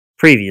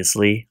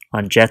Previously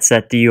on Jet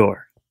Set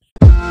Dior.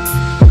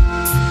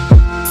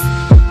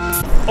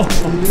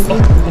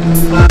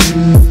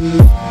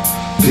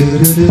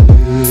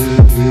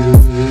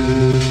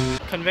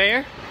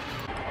 Conveyor?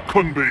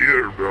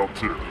 Conveyor belt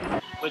too.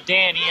 With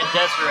Danny and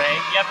Desiree.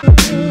 Yep.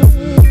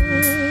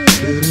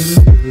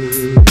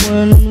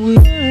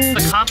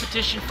 The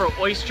competition for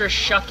oyster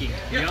shucking.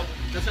 Yep.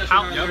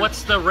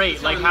 What's the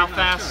rate? Like how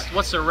fast?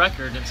 What's the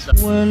record and stuff?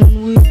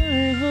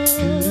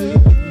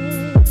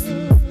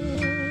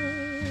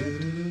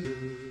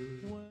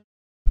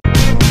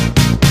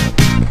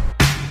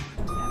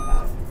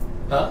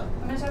 Huh?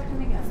 I'm gonna talk to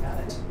him again about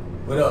it.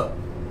 What up?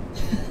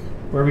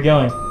 Where are we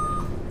going?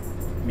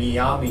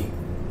 Miami.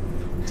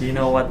 Do you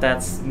know what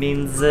that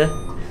means?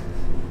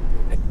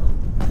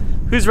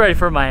 Who's ready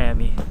for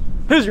Miami?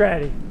 Who's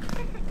ready?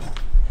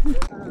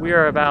 We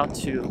are about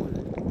to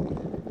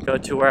go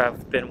to where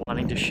I've been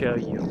wanting to show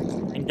you.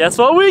 And guess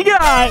what we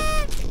got?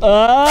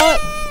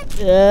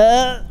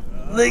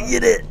 Look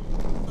at it.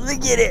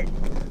 Look at it.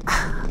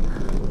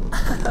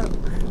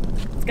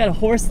 It's got a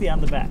horsey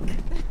on the back.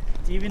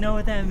 Do you even know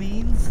what that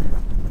means?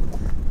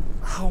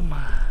 Oh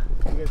my.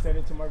 You guys send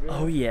it to my video?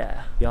 Oh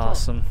yeah. Be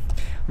awesome.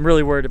 I'm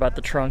really worried about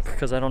the trunk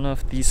because I don't know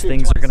if these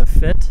things are gonna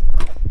fit,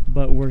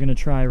 but we're gonna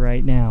try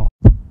right now.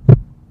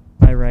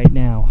 Right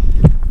now.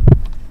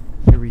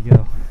 Here we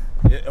go.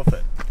 Yeah, it'll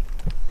fit.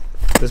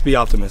 Let's be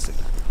optimistic.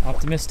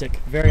 Optimistic.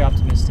 Very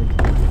optimistic.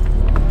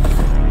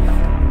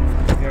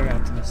 Very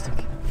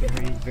optimistic.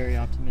 Very, very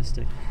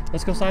optimistic.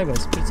 Let's go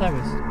sideways. Put it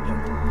sideways.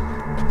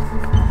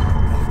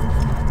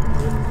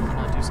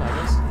 Not do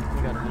sideways?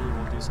 We gotta really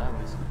won't do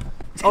sideways.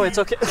 Oh, it's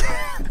okay.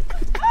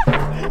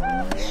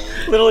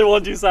 Literally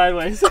won't do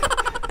sideways.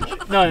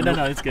 No,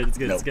 it's good, it's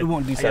good, it's good. It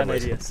won't do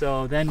sideways. I got an idea.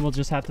 So then we'll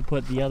just have to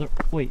put the other,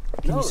 wait,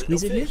 can you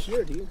squeeze it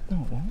here? Dude.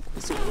 No, it won't.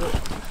 Yes, it will.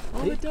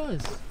 Oh, it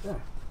does. Yeah.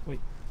 Wait.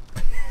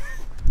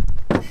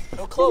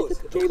 It'll close.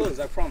 It'll close,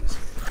 I promise.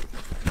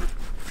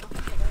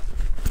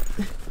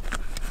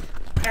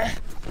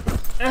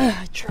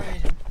 I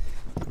tried.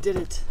 I did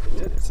it. You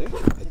did it, see?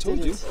 I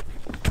told you.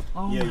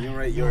 Oh Yeah, you're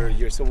right.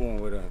 You're someone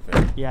with a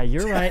fit. Yeah,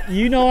 you're right.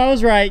 You know I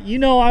was right. You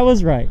know I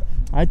was right.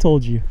 I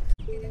told you.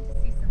 Get in to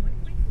see someone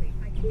quickly.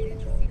 I can get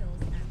into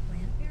seals at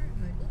Planned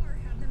Parenthood or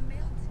have them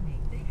mailed to me.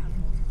 They have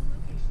multiple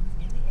locations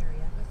in the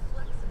area with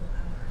flexible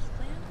hours.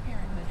 Planned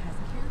Parenthood has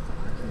cared for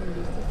our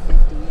community for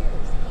 50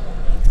 years.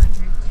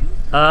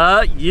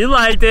 800 You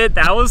liked it.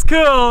 That was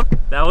cool.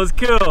 That was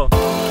cool.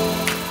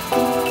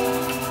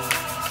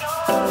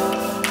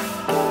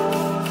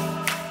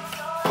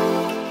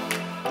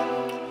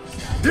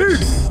 Dude,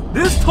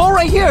 this toll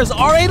right here is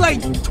already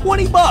like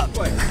 20 bucks.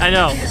 I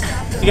know.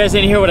 You guys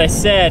didn't hear what I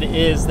said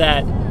is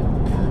that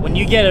when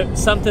you get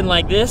something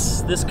like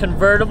this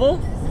convertible,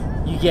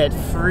 you get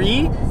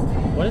free,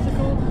 what is it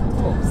called?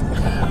 Tolls.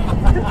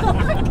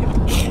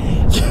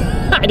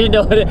 I didn't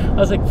know what it, I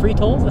was like, free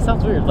tolls? That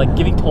sounds weird, like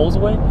giving tolls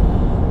away.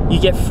 You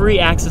get free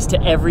access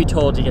to every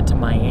toll to get to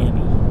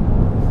Miami.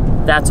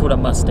 That's what a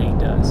Mustang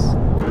does.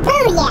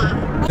 Oh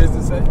yeah! What does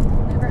it say?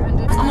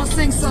 I'm gonna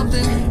sing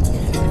something.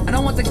 I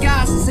don't want the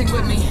guys to sing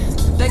with me.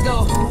 They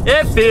go.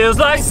 It feels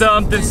like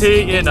something's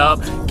heating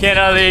up. Can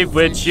I leave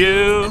with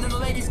you? And the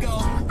ladies go.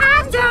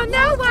 I don't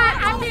know what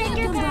I'm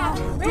thinking about.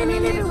 Really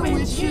living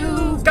with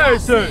you.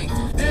 Carson!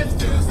 It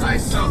feels like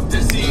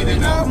something's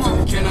heating up.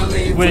 Can I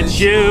leave With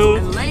you.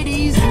 And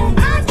ladies.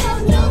 I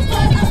don't know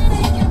what I'm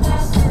thinking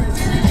about.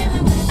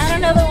 I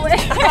don't know the way.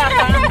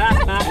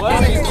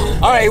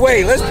 All right,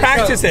 wait. Let's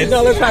practice it.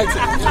 No, let's practice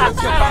it.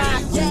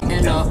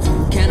 And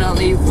can I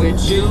leave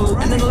with you?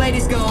 And then the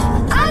ladies go.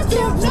 I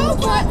don't know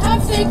what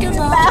I'm thinking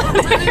about.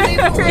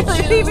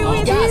 Really leaving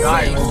with you. All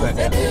right,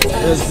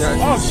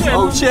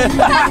 oh shit.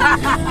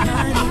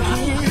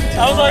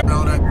 I was like, I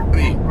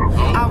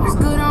was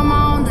good on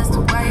my own. That's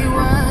the way it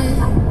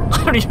was.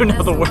 I don't even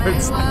know the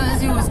words.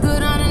 You was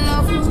good on a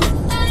level.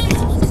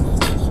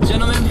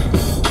 Gentlemen,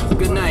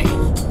 good night.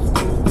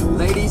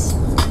 Ladies,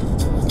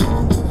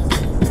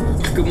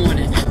 good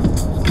morning.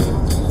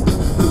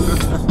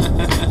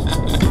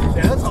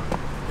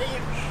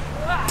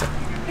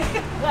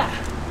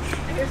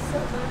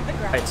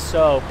 Alright,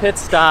 so pit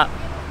stop,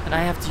 and I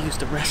have to use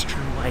the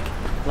restroom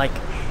like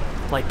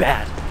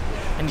bad.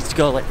 I need to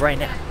go like right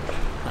now.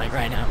 Like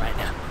right now. I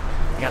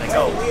gotta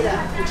go.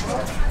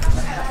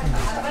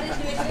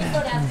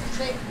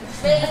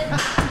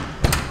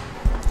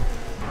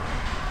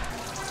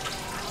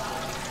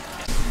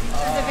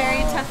 It's a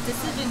very tough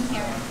decision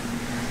here.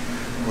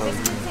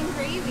 Biscuits and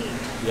gravy.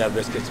 Yeah,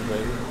 biscuits and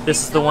gravy.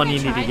 This is the one you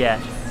need to get.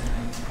 Do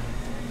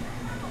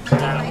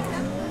you like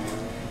them?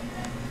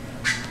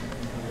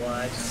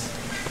 What?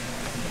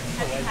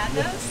 Have you had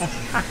those?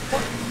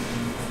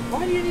 Why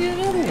do you need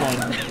another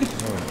one?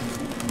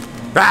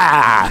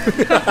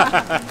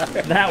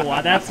 That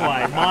one, that's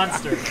why.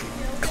 Monster.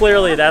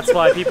 Clearly that's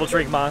why people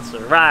drink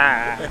Monster.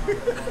 Rah.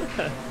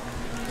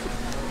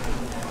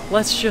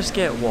 Let's just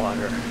get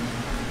water.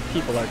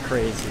 People are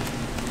crazy.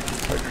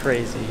 We're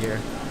crazy here.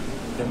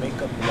 They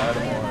make up a lot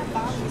more.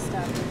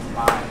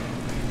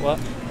 What?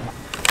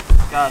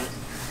 Got it.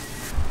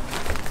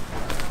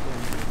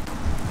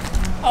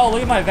 Oh,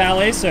 look at my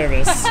valet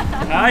service.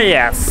 Ah,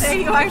 yes. There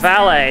you are, sir.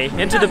 Valet,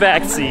 into the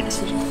back seat.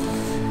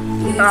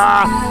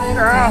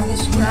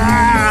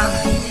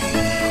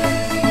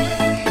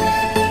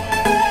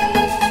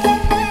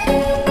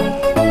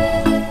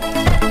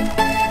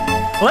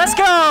 Let's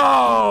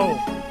go!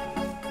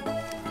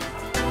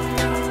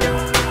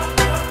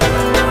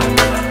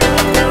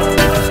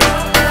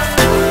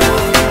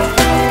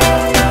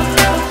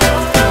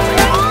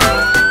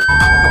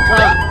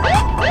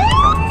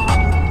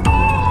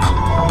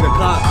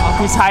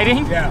 He's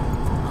hiding? Yeah.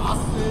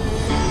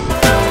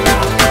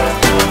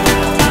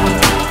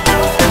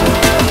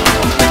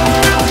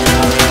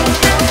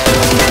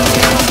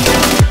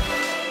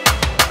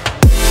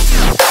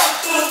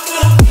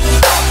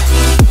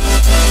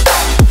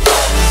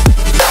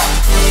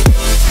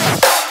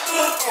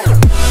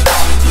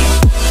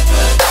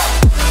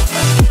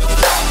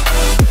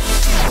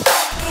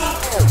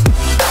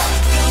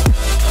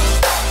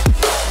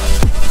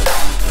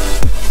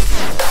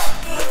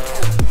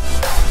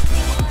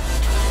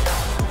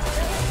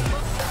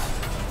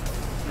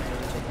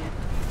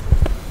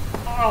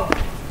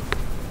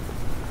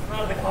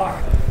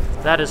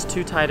 That is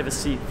too tight of a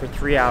seat for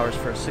 3 hours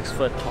for a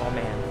 6-foot tall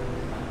man.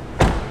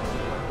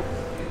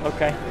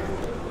 Okay,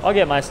 I'll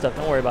get my stuff,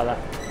 don't worry about that.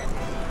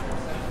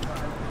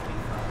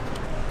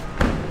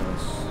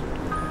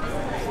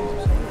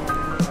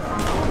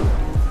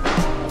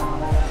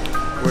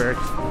 We're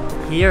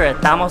here,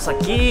 estamos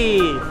aquí,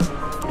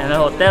 en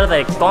el hotel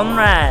de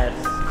Conrad.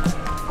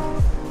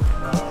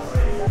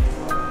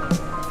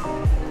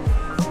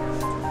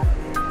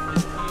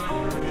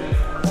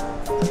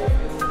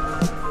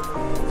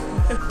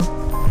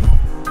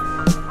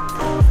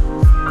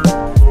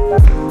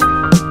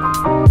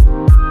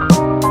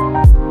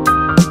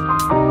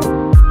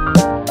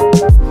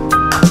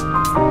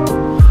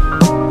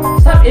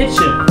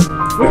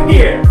 We're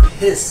here.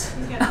 Piss.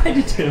 I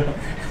do too.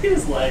 He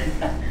was like.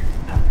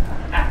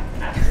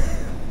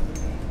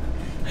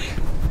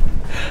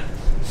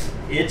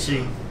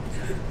 Itching.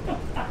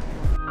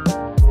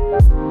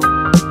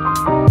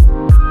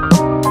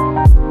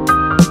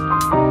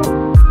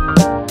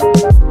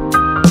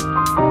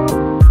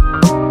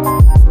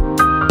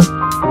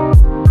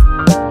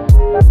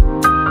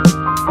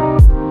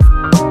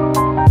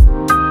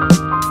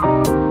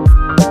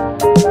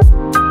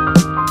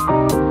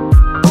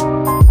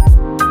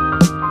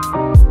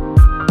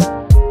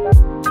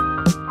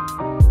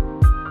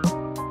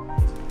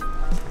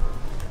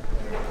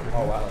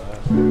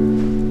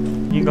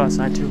 You can go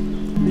outside too.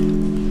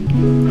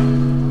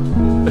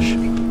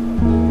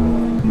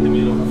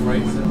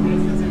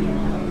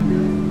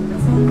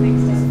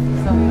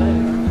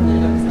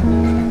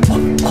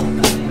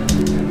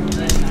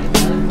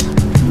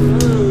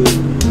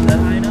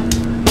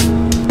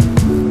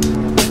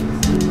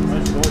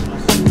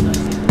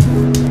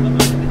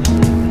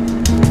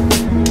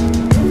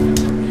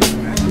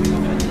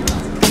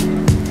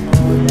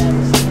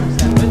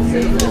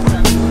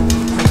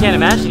 I can't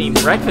imagine eating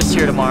breakfast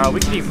here tomorrow. We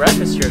could eat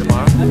breakfast here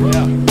tomorrow.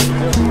 Yeah.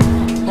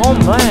 Oh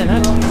man,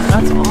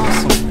 that's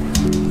awesome.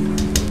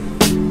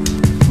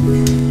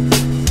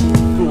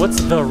 Ooh, what's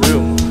the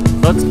room?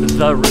 What's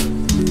the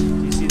room?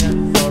 Do you see that?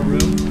 The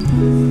room?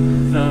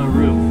 The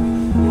room.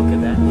 Look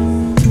at that.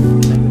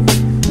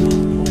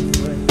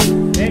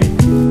 Hey.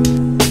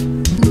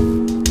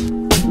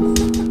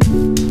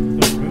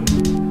 The room.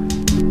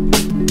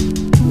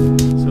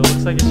 So it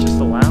looks like it's just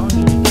a lounge.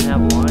 You can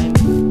have wine.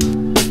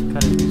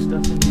 Kind of do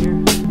stuff in here.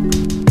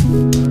 I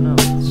don't know.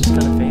 It's just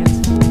kind of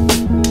fancy.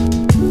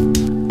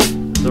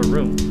 The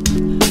room.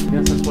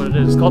 Yes, that's what it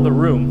is. It's called the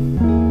room.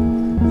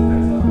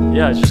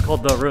 Yeah, it's just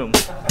called the room.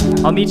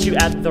 I'll meet you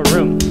at the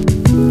room.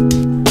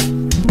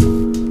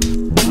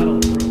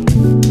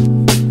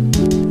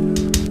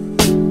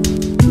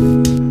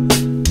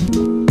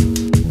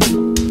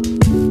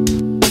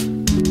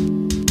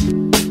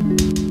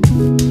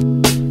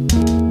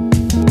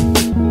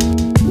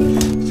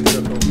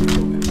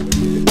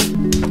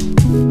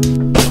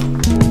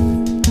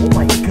 Oh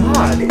my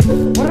god!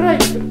 What did I...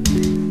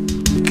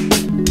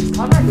 Is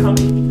Conrad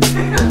coming?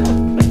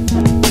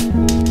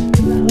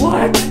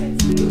 What?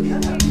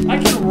 I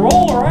can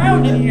roll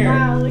around in here.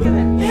 Wow, look at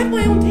that. I have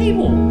my own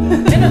table.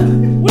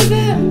 And what is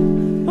that?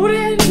 What? I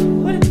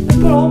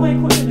put all my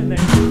equipment in there.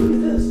 Look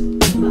at this.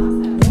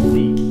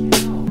 Holy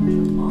cow.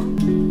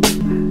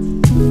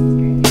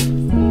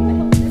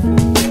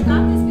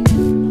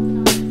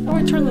 How do I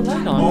turn the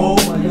light on? Oh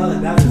my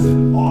god, that is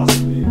an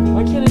awesome view.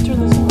 Why can't I turn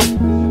this on?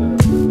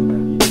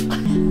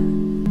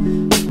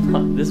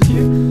 This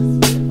view?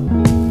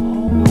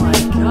 Oh my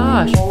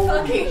gosh.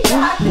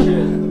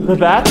 The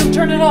bathroom?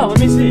 Turn it on. Let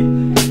me see.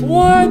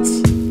 What?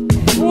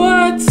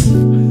 What?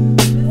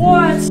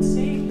 What?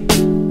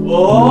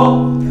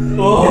 Oh!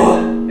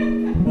 Oh!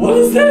 What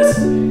is this?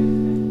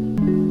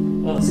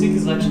 Oh, the sink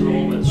is actually a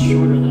little bit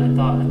shorter than I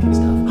thought. That kind of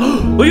stuff.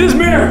 Look at this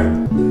mirror!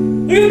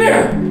 Look at the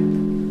mirror!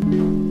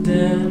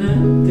 Da-na.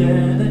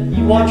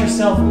 You watch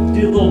yourself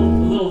do a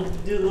little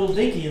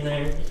dinky in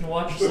there. You can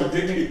watch yourself.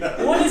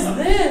 What is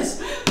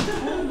this?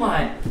 Oh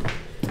my!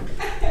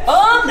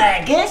 Oh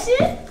that good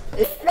shit?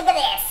 Look at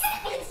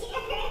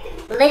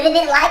this. Living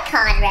it like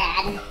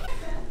Conrad.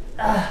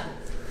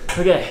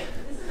 Okay.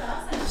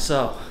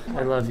 So,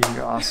 I love you.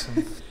 You're awesome.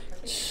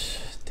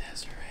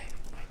 Desiree.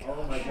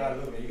 Oh my god,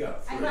 look, you got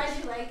a fridge. I'm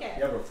glad you like it.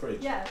 You have a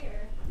fridge. Yeah.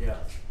 Here. Yeah.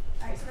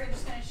 Alright, so we're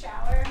just gonna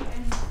shower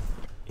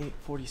and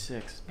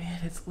 8:46. Man,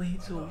 it's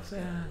late so fast. Late,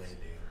 dude.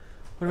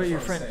 What about your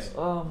That's what I'm friends?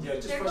 saying. Yeah,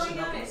 just they're freshen going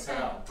up out and at set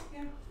 10. out. Yeah.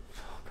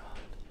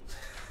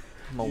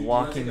 I'm a You wanna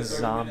walking take a 30-minute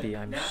zombie.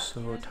 I'm nap?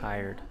 so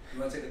tired. You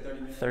want to take a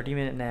 30-minute?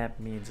 30-minute nap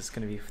means it's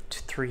gonna be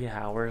 3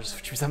 hours,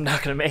 which means I'm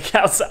not gonna make it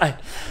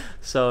outside.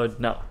 So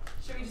no,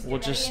 Should we just we'll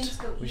get ready and just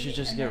go we eat should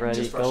just and get then- ready,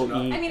 Just go freshen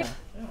up. eat. I mean,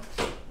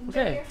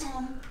 Okay. You're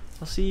home.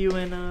 I'll see you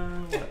in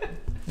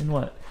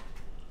what?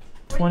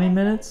 20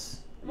 minutes?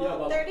 Well,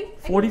 about 30?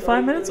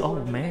 45 minutes? Oh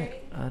man,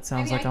 that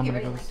sounds I like I'm can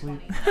gonna get go to ready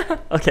sleep. in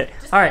 20. Okay,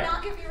 Just all right.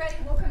 knock if you're ready.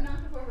 We'll come knock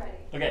if we're ready.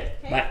 Okay,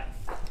 Okay? bye.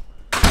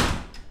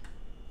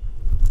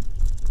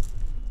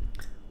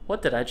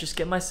 What did I just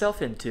get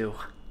myself into?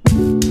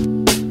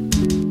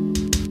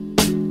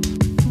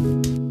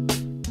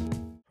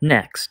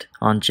 Next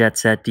on Jet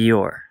Set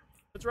Dior.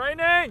 It's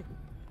raining!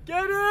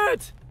 Get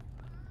it!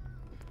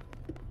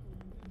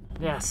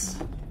 Yes.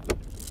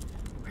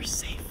 We're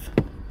safe.